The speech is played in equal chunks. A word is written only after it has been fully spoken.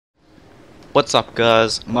What's up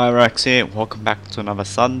guys, Myerax here, welcome back to another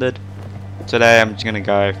Sundered. Today I'm just gonna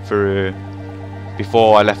go through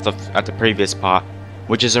before I left off at the previous part,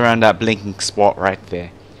 which is around that blinking spot right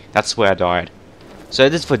there. That's where I died. So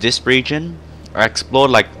this for this region. I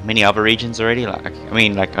explored like many other regions already, like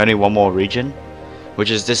only one more region,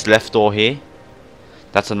 which is this left door here.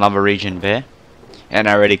 That's another region there. And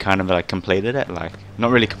I already kind of like completed it, like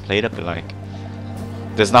not really completed but like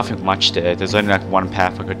there's nothing much there. There's only like one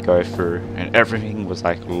path I could go through and everything was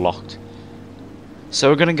like locked. So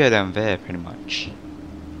we're gonna go down there pretty much,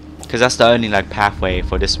 because that's the only like pathway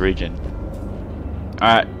for this region.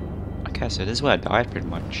 Alright, okay, so this is where I died pretty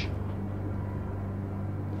much.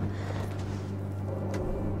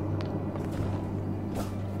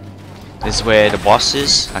 This is where the boss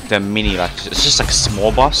is, like the mini, like it's just like a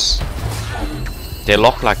small boss. They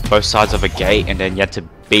lock like both sides of a gate and then you have to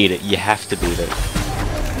beat it. You have to beat it.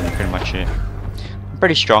 Pretty much it. I'm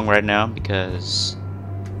pretty strong right now because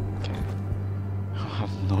okay, I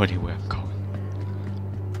have no idea where I'm going.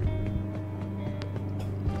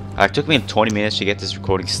 It took me 20 minutes to get this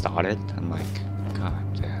recording started. I'm like,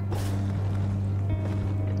 god damn.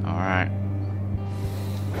 Alright.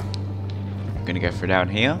 I'm gonna go for down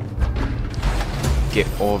here. Get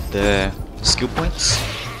all of the skill points.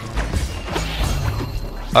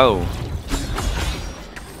 Oh.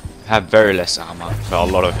 Have very less armor, but a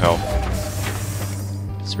lot of health.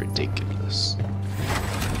 It's ridiculous.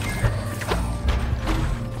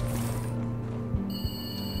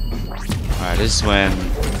 Alright, this is when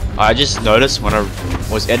I just noticed when I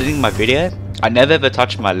was editing my video, I never ever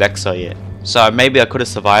touched my Alexa yet. So maybe I could have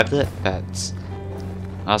survived it, but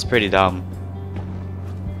I was pretty dumb.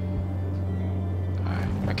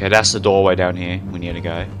 Alright, okay, that's the doorway down here we need to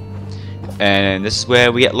go. And this is where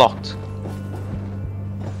we get locked.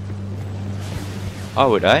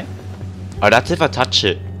 Oh, would I? Oh, that's if I touch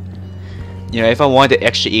it. You know, if I want the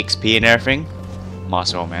extra EXP and everything, might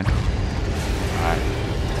as well, man. Alright.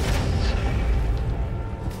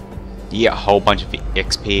 You get a whole bunch of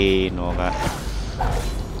XP and all that.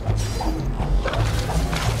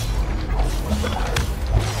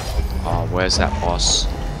 Oh, where's that boss?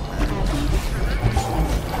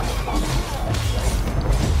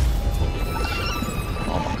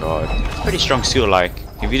 Oh my god. It's pretty strong skill, like,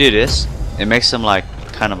 if you do this, it makes them like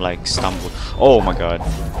kind of like stumble. Oh my god.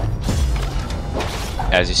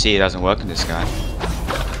 As you see, it doesn't work in this guy.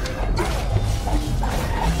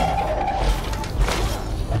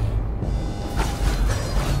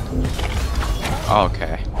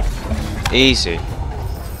 Okay. Easy.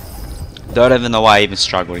 Don't even know why I even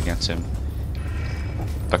struggled against him.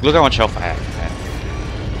 Like, look how much health I have, man.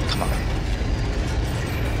 Come on.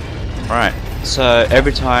 Right. So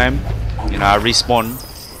every time, you know, I respawn,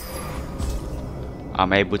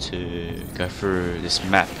 I'm able to go through this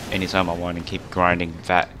map anytime I want and keep grinding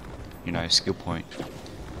that, you know, skill point.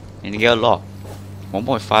 And you get a lot.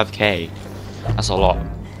 1.5k. That's a lot.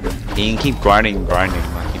 And you can keep grinding and grinding,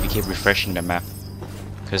 like if you keep refreshing the map.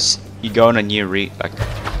 Because you go on a new like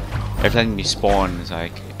every time you spawn, it's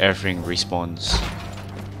like everything respawns.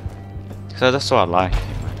 So that's what I like.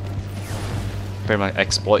 Pretty much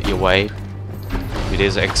exploit your way. If it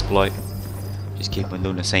is an exploit, just keep on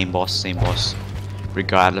doing the same boss,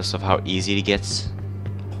 regardless of how easy it gets.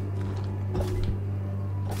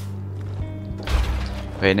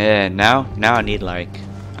 But now I need like,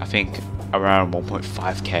 I think around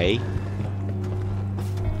 1.5k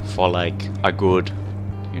for like a good,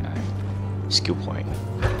 you know, skill point.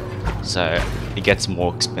 So it gets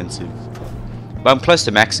more expensive. But I'm close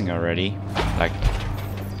to maxing already, like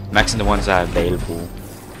maxing the ones that are available.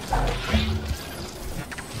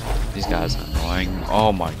 These guys are annoying.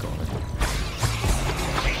 Oh my god.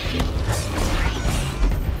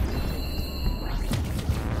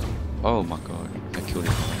 Oh my god, I killed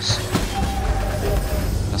him once.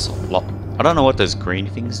 That's a lot. I don't know what those green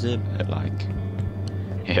things did, but like,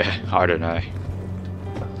 yeah, I don't know.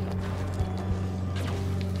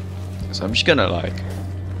 So I'm just gonna like,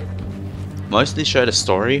 mostly show the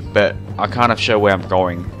story, but I kind of show where I'm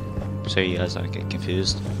going, so you guys don't get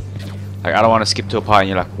confused. Like, I don't want to skip to a part and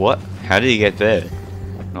you're like, what? How did you get there? You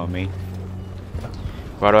know what I mean?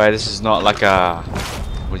 By the way, this is not like a,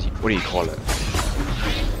 what do you call it?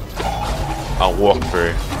 A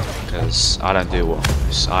walkthrough, because I don't do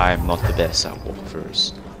walkthroughs. I'm not the best at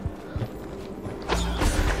walkthroughs.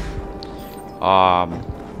 How am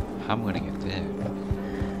I gonna get there?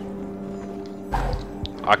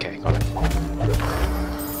 Okay, got it.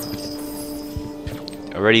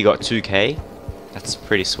 Already got 2k. That's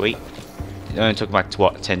pretty sweet. It only took like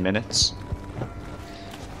what, 10 minutes.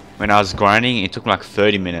 When I was grinding, it took me like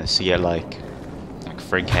 30 minutes to get like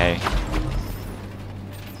 3k.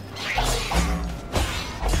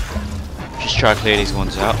 try to clear these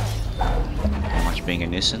ones out. Pretty much being a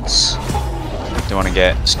nuisance. Don't want to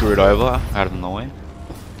get screwed over out of the way.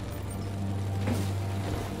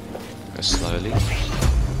 Go slowly.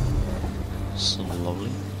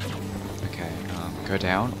 Slowly. Okay, go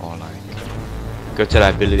down or like go to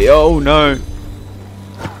that ability. Oh no!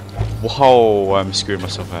 Whoa, I'm screwing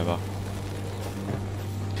myself over.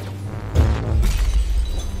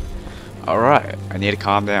 Alright, I need to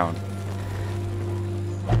calm down.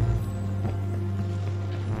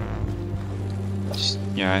 Just,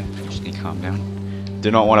 you know, just need to calm down.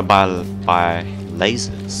 Do not want to buy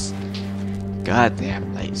lasers.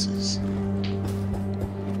 Goddamn lasers.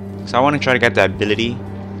 So I want to try to get that ability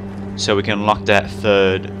so we can unlock that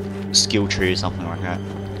third skill tree or something like that.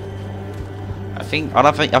 I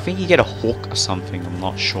think you get a hook or something, I'm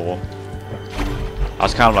not sure. I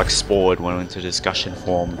was kind of like spoiled when I went to discussion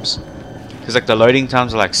forums. Because like the loading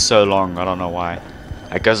times are like so long, I don't know why.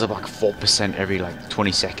 It goes up like 4% every like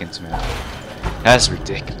 20 seconds, man. That's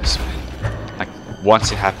ridiculous, man. Like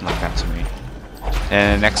once it happened like that to me.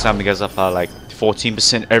 And the next time it goes up like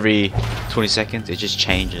 14% every 20 seconds, it just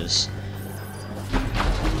changes.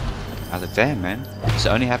 I was like, damn man, this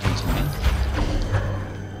only happened to me.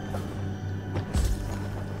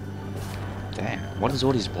 Damn, what is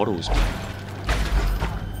all these bottles, man?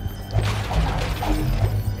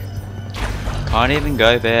 Can't even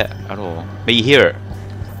go there at all. But you hear it.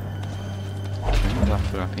 What do I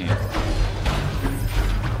put up here?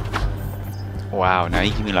 Wow, now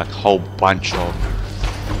you give me like a whole bunch of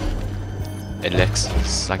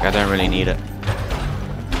elixirs. Like I don't really need it.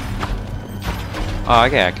 Oh,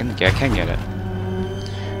 okay, I can get it.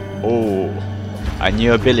 Oh, a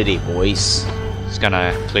new ability, boys. Just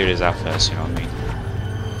gonna clear this out first, you know what I mean?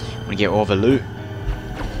 I'm gonna get all the loot.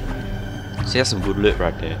 See, that's some good loot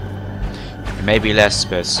right there. It may be less,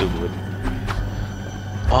 but it's still good.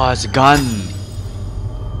 Oh, it's a gun.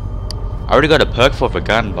 I already got a perk for the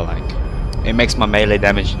gun, but like, it makes my melee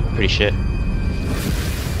damage pretty shit.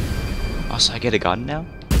 Oh, so I get a gun now?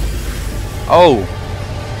 Oh!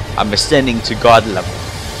 I'm ascending to god level.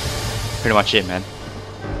 Pretty much it, man.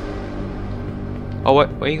 Oh, where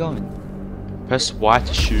are you going? Press Y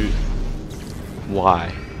to shoot.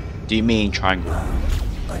 Y. Do you mean triangle?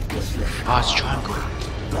 Oh, it's triangle.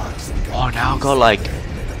 Oh, now I got like...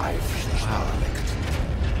 Wow.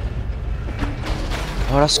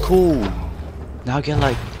 Oh, that's cool. Now I get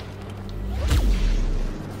like...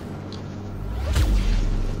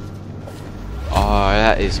 Oh,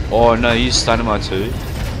 that is... Oh, no, you use dynamite too?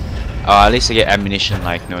 Oh, at least I get ammunition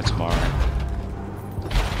like no tomorrow.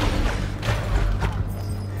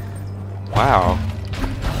 Wow.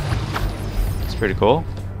 That's pretty cool.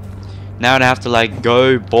 Now I have to like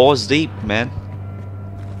go balls deep, man.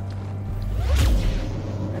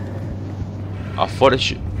 I thought it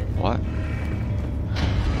should... What?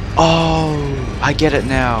 Oh, I get it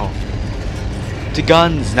now. The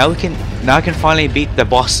guns. Now I can finally beat the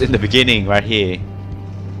boss in the beginning right here.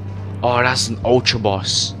 Oh, that's an ultra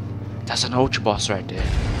boss. That's an ultra boss right there.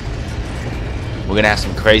 We're gonna have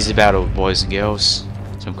some crazy battles, boys and girls.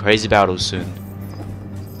 Some crazy battles soon.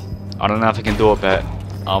 I don't know if I can do it, but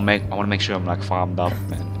I want to make sure I'm like farmed up,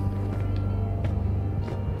 man.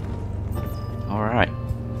 All right.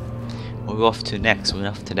 We're off to next. We're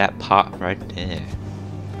off to that part right there.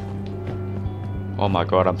 Oh my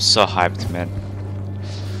god, I'm so hyped, man.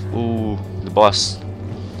 Ooh, the boss.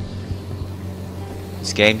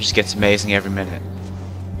 This game just gets amazing every minute.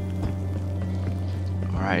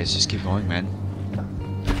 Alright, let's just keep going, man.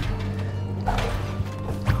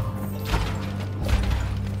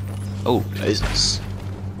 Oh, lasers.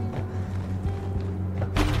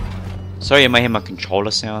 Sorry you might hear my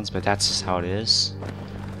controller sounds, but that's just how it is.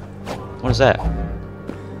 What is that?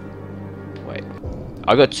 Wait.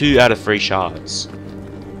 I got 2 out of 3 shards.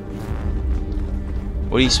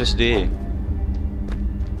 What are you supposed to do here?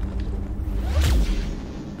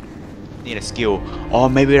 Need a skill. Oh,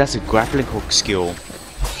 maybe that's a grappling hook skill.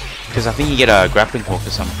 Because I think you get a grappling hook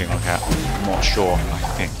or something like that. I'm not sure, I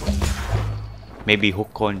think. Maybe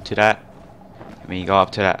hook onto that. I mean, you go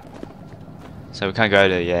up to that. So we can't go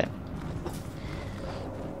there yet.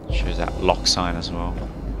 Shows that lock sign as well.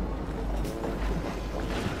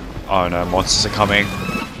 Oh no, monsters are coming.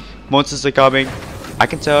 Monsters are coming. I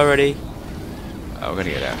can tell already. Oh, we're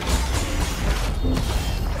gonna get out.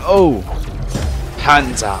 Oh!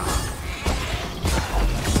 Panzer!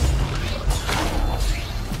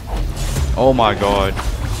 Oh my god.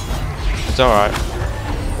 It's alright.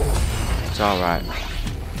 It's alright.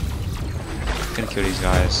 Gonna kill these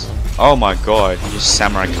guys. Oh my god, he just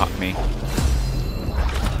samurai cut me.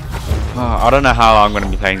 Oh, I don't know how I'm gonna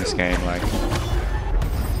be playing this game, like.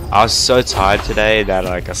 I was so tired today that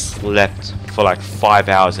like I slept for like 5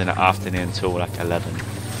 hours in the afternoon until like 11.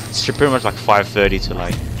 It's pretty much like 5:30 to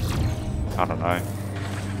like, I don't know,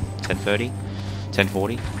 10:30,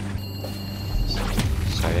 10:40.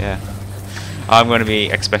 So yeah, I'm gonna be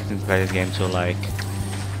expecting to play this game till like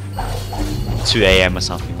 2 AM or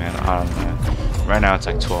something, man. I don't know. Right now it's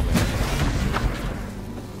like 12 AM.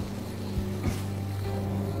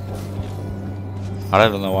 I don't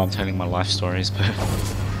even know why I'm telling my life stories, but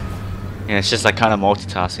yeah, it's just like kind of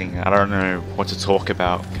multitasking. I don't know what to talk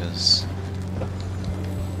about because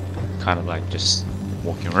kind of like just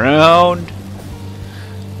walking around.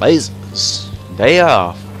 Lasers, they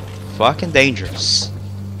are fucking dangerous.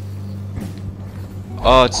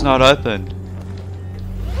 Oh, it's not open.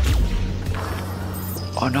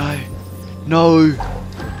 Oh no, no.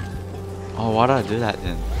 Oh, why did I do that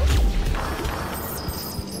then?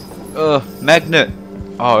 Magnet.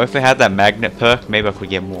 Oh, if it had that magnet perk, maybe I could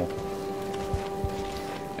get more.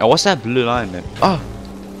 Oh, what's that blue line then? Oh!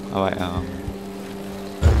 Oh wait,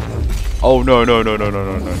 oh no, no, no, no, no,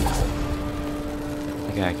 no, no.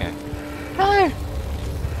 Okay, okay. No!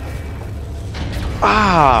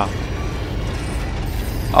 Ah!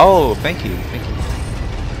 Oh, thank you, thank you.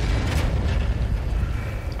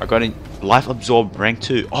 I got a life absorb rank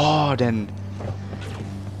 2. Oh, then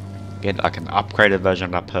get like an upgraded version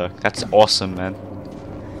of that perk. That's awesome, man.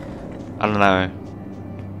 I don't know.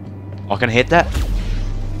 Oh, can I hit that?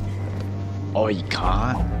 Oh, you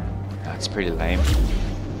can't? That's pretty lame.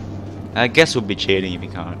 I guess we'll be cheating if you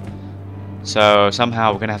can't. So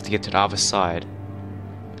somehow we're gonna have to get to the other side.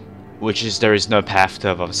 Which is, there is no path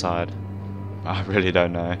to the other side. I really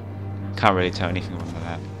don't know. Can't really tell anything on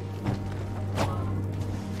that.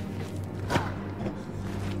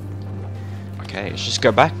 Okay, let's just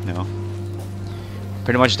go back now.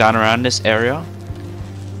 Pretty much down around this area.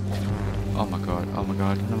 Oh my god, oh my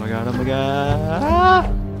god, oh my god, oh my god. Ah!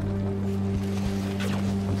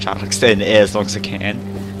 I'm trying to stay in the air as long as I can,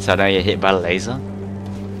 so I don't get hit by a laser.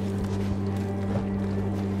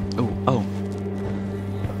 Oh, oh.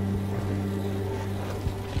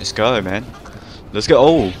 Let's go, man. Let's go.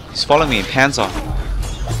 Oh, he's following me in Panzer.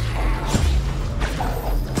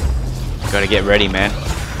 Gotta get ready, man.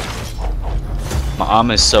 My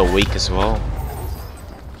armor is so weak as well.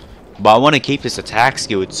 But I want to keep this attack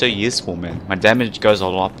skill, it's so useful, man. My damage goes a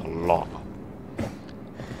lot.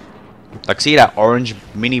 Like, see that orange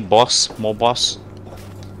mini boss, small boss?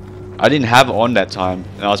 I didn't have it on that time,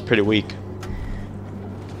 and I was pretty weak.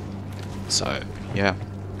 So, yeah.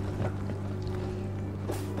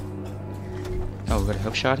 Oh, we got a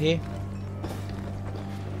health shot here?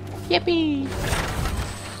 Yippee!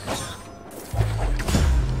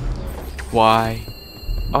 Why?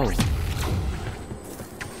 Oh.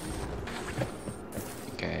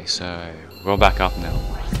 Okay, so roll back up now.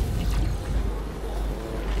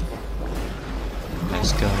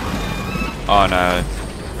 Let's go. Oh no.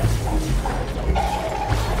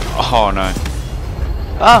 Oh no.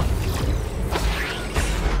 Ah!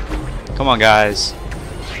 Come on, guys.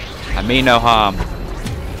 I mean no harm.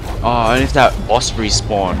 Oh, only if that boss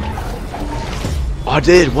respawned. Oh, I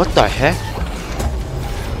did. What the heck?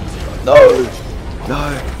 No.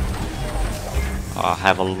 No. Oh, I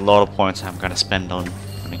have a lot of points I'm gonna spend on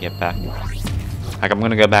when I get back. Like, I'm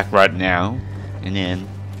gonna go back right now, and then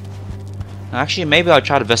actually maybe I'll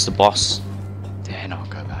try to vest the boss. Then I'll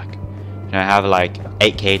go back. And I have like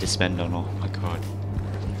 8k to spend on. Oh my god.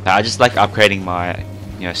 Now, I just like upgrading my,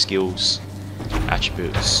 you know, skills,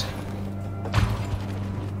 attributes.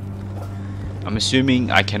 I'm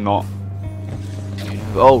assuming I cannot.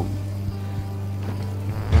 Oh.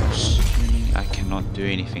 Assuming I cannot do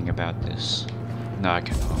anything about this. No, I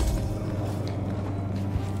cannot.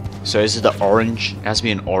 So is it the orange? It has to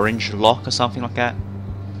be an orange lock or something like that?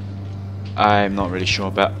 I'm not really sure,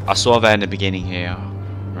 but I saw that in the beginning here.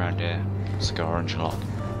 Around there. It's like an orange lock.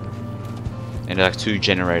 And like 2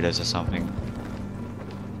 generators or something.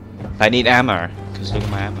 I need ammo, because look at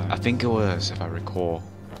my ammo. I think it was, if I recall.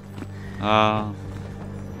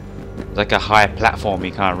 Like a high platform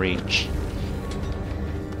you can't reach.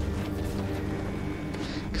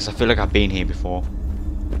 Because I feel like I've been here before.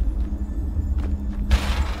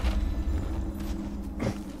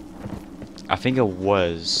 I think it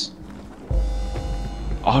was.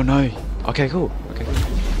 Oh no. Okay, cool. Okay, cool.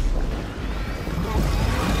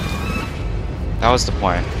 That was the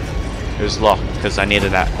point. It was locked because I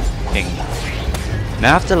needed that thing. Now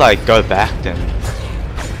I have to like go back then.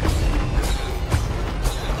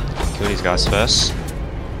 Kill these guys first.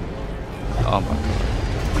 Oh my god.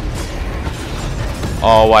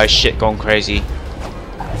 Oh, why is shit going crazy?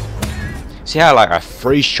 See how like I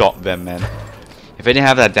free shot them, man. If I didn't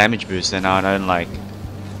have that damage boost, then I'd only like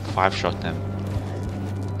 5-shot them.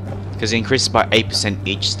 Because it increases by 8%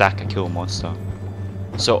 each stack I kill a monster.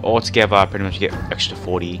 So altogether I pretty much get extra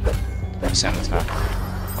 40%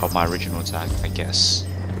 attack of my original attack, I guess.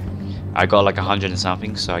 I got like 100 and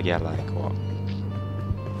something, so I get like what,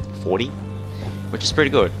 40? Which is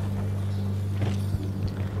pretty good.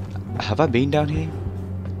 Have I been down here?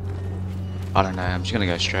 I don't know, I'm just gonna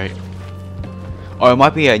go straight. Oh, it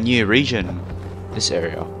might be a new region. This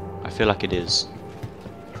area. I feel like it is.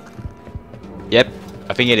 Yep,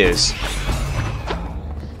 I think it is.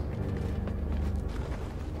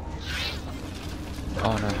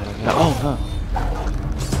 Oh no, no. Oh no.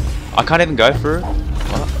 I can't even go through.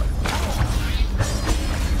 What?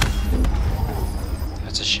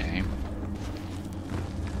 That's a shame.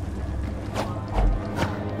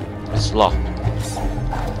 It's locked.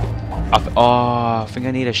 I think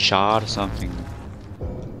I need a shard or something.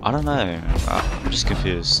 I don't know. I'm just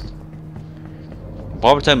confused.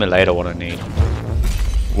 Bob will tell me later what I need.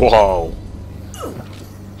 Whoa.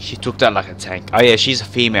 She took that like a tank. Oh yeah, she's a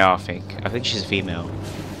female, I think. I think she's a female.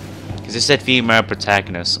 Because it said female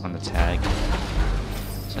protagonist on the tag.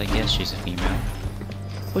 So I guess she's a female.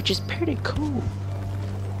 Which is pretty cool.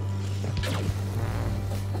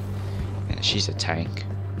 Yeah, she's a tank.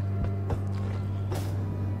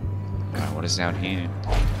 Alright, what is down here?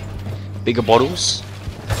 Bigger bottles?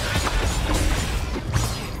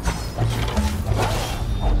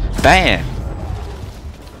 Bam!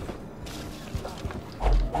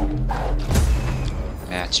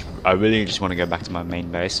 I really just want to go back to my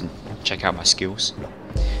main base and check out my skills.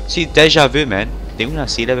 See, deja vu, man. Didn't I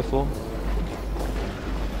see that before?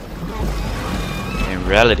 In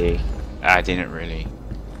reality, I didn't really.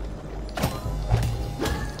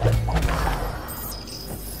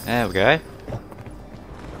 There we go.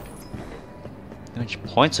 How much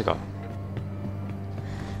points I got?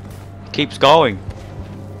 It keeps going.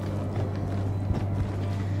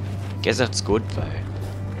 Guess that's good though.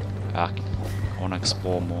 I want to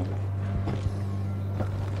explore more.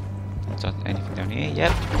 Is there anything down here?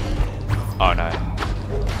 Yep. Oh no.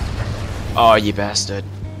 Oh, you bastard.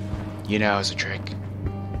 You know it's a trick.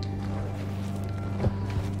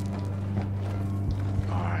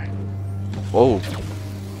 Alright. Whoa.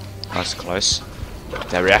 That's close.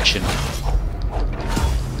 That reaction.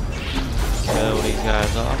 Kill these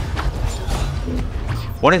guys off.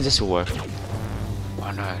 What if this will work?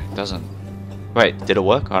 Oh no, it doesn't. Wait, did it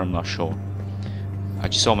work? I'm not sure. I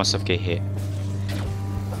just saw myself get hit.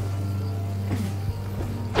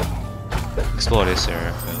 Explore this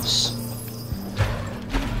area first.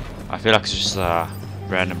 I feel like it's just a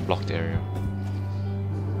random blocked area.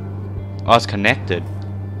 Oh, it's connected.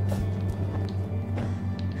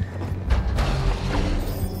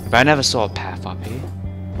 But I never saw a path up here.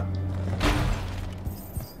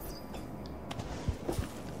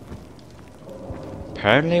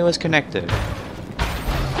 Apparently it was connected.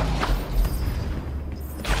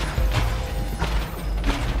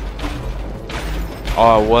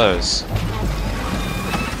 Oh, it was.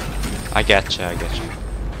 I getcha, I getcha.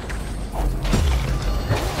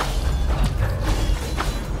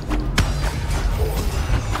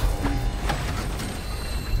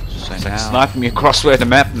 So it's like sniping me across where the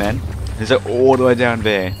map, man. Is it all the way down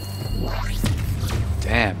there?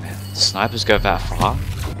 Damn, man. Snipers go that far?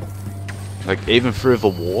 Like, even through the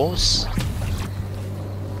walls?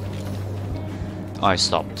 Oh, I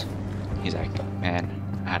stopped. He's like, man,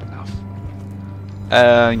 I had enough.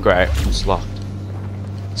 Great, it's locked.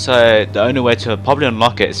 So, the only way to probably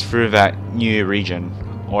unlock it is through that new region.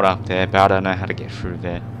 All up there, but I don't know how to get through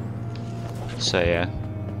there. So, yeah.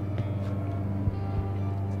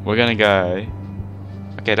 We're gonna go...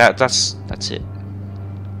 Okay, that's it.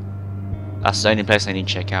 That's the only place I need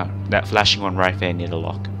to check out. That flashing one right there near the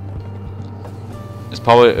lock.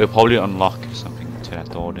 It'll probably unlock something to that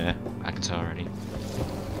door there. I can tell already.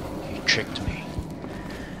 You tricked me.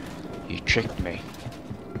 You tricked me.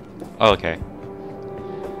 Oh, okay.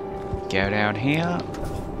 Go down here.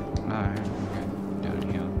 No. Down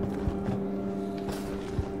here.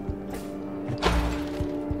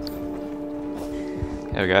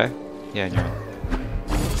 There we go. Yeah, no.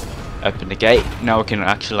 Open the gate. Now we can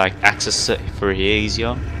actually like access it through here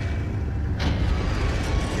easier.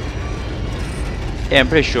 Yeah, I'm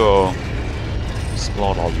pretty sure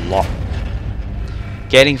explored a lot.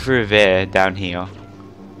 Getting through there, down here,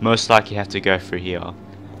 most likely have to go through here.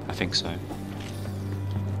 I think so.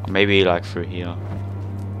 Or maybe like through here.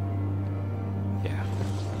 Yeah.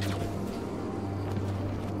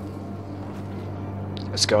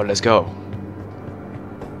 Let's go, let's go.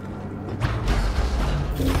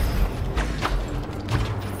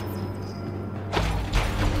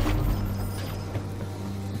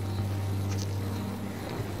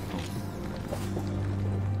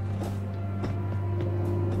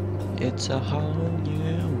 It's a whole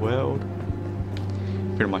new world.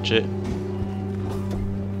 Pretty much it.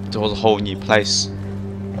 It was a whole new place.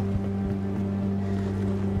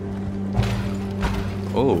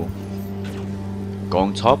 Oh,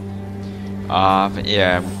 going top.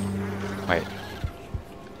 Yeah. Wait,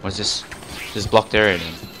 what's this? This blocked area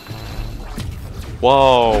then?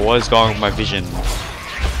 Whoa, what is going on with my vision?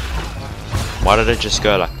 Why did it just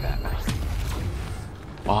go like that?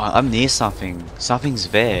 Oh, I'm near something. Something's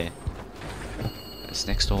there. It's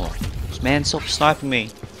next door. Man, stop sniping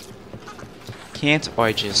me. Can't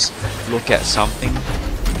I just look at something?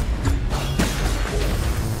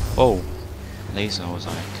 Oh, laser was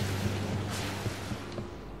like.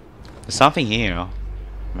 There's something here.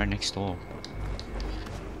 Right next door.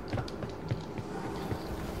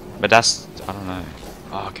 But that's, I don't know.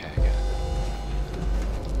 Oh, okay.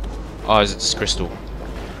 Oh, is it this crystal?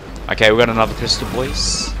 Okay, we got another crystal,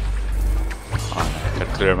 boys. Oh, gotta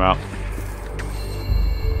clear them out.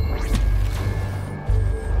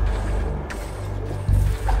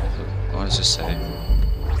 What does this say?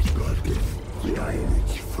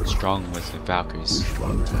 Strong with the Valkyries.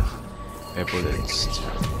 Their bullets.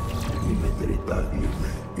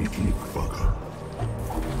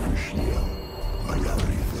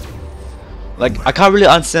 Like, I can't really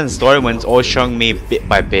understand the story when it's all showing me bit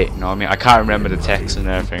by bit, you know what I mean? I can't remember the text and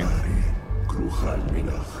everything.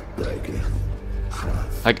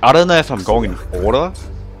 Like, I don't know if I'm going in order.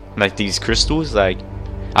 Like, these crystals, like,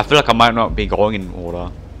 I feel like I might not be going in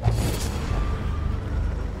order.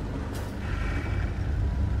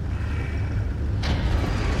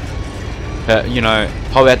 But, you know,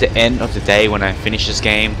 probably at the end of the day when I finish this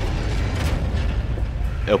game,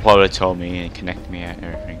 it'll probably tell me and connect me and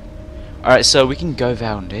everything. Alright, so we can go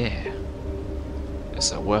down there.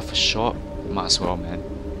 Is it worth a shot? Might as well, man.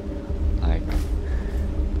 Like,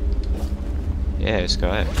 yeah, let's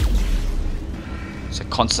go. It's a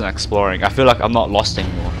constant exploring. I feel like I'm not lost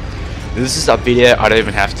anymore. This is a video I don't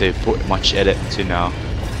even have to put much edit to now,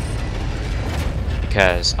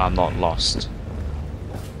 because I'm not lost.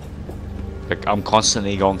 Like, I'm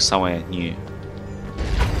constantly going somewhere new.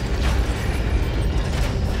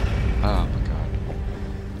 Oh my god.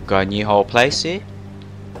 Got a new whole place here?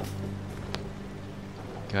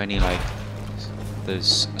 Got any, like,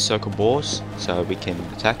 those circle balls so we can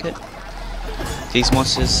attack it? These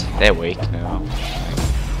monsters, they're weak now.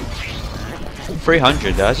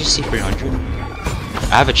 300 though, did you see 300?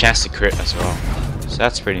 I have a chance to crit as well, so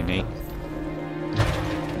that's pretty neat.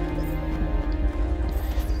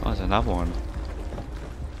 Oh, there's another one.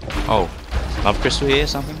 Oh, love crystal here or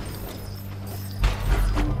something?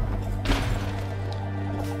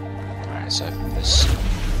 Alright, let's open this.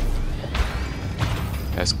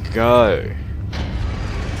 Let's go.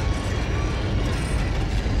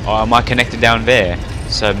 Oh, am I connected down there?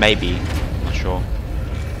 So maybe, not sure.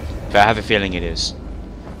 But I have a feeling it is.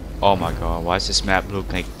 Oh my god, why does this map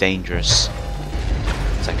look like dangerous?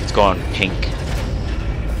 It's like it's gone pink.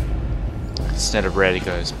 Instead of red, it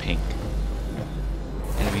goes pink.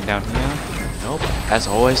 Anything down here? Nope. As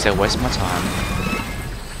always, they waste my time.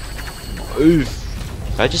 Oof.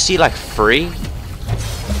 Did I just see like 3?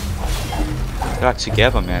 They're like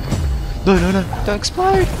together, man. No, no, no. Don't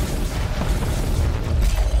explode.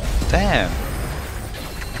 Damn.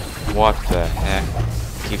 What the heck?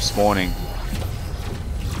 Keep spawning.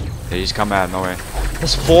 They just come out of nowhere.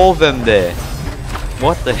 There's 4 of them there.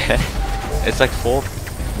 What the heck? It's like 4.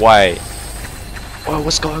 Wait. Oh,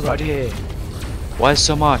 what's going on here? Why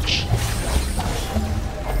so much?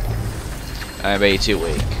 I bet you're too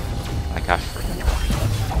weak. Like I freaking.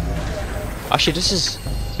 Actually, this is.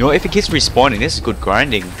 You know, if it keeps respawning, this is good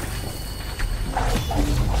grinding.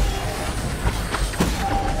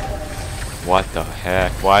 What the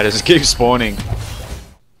heck? Why does it keep spawning?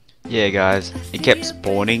 Yeah, guys, it kept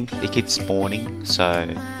spawning. It keeps spawning. So,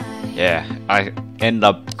 yeah, I end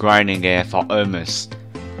up grinding there for almost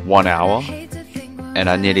 1 hour. And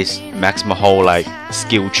I nearly maxed my whole like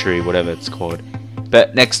skill tree, whatever it's called.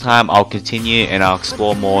 But next time I'll continue and I'll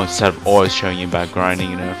explore more instead of always showing you about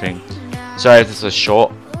grinding and everything. Sorry if this was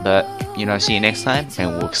short, but you know, see you next time and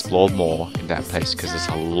we'll explore more in that place because there's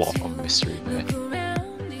a lot of mystery there.